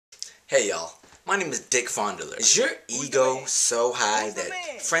Hey y'all, my name is Dick Fondeler. Is your ego so high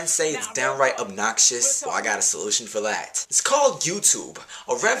that friends say it's downright obnoxious? Well, I got a solution for that. It's called YouTube,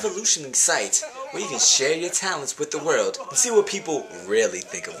 a revolutionary site where you can share your talents with the world and see what people really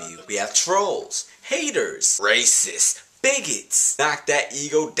think of you. We have trolls, haters, racists, bigots. Knock that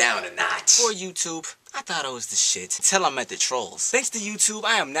ego down a notch. For YouTube, I thought I was the shit until I met the trolls. Thanks to YouTube,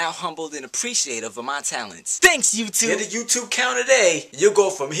 I am now humbled and appreciative of my talents. Thanks, YouTube! Get a YouTube count a day, you'll go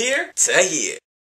from here to here.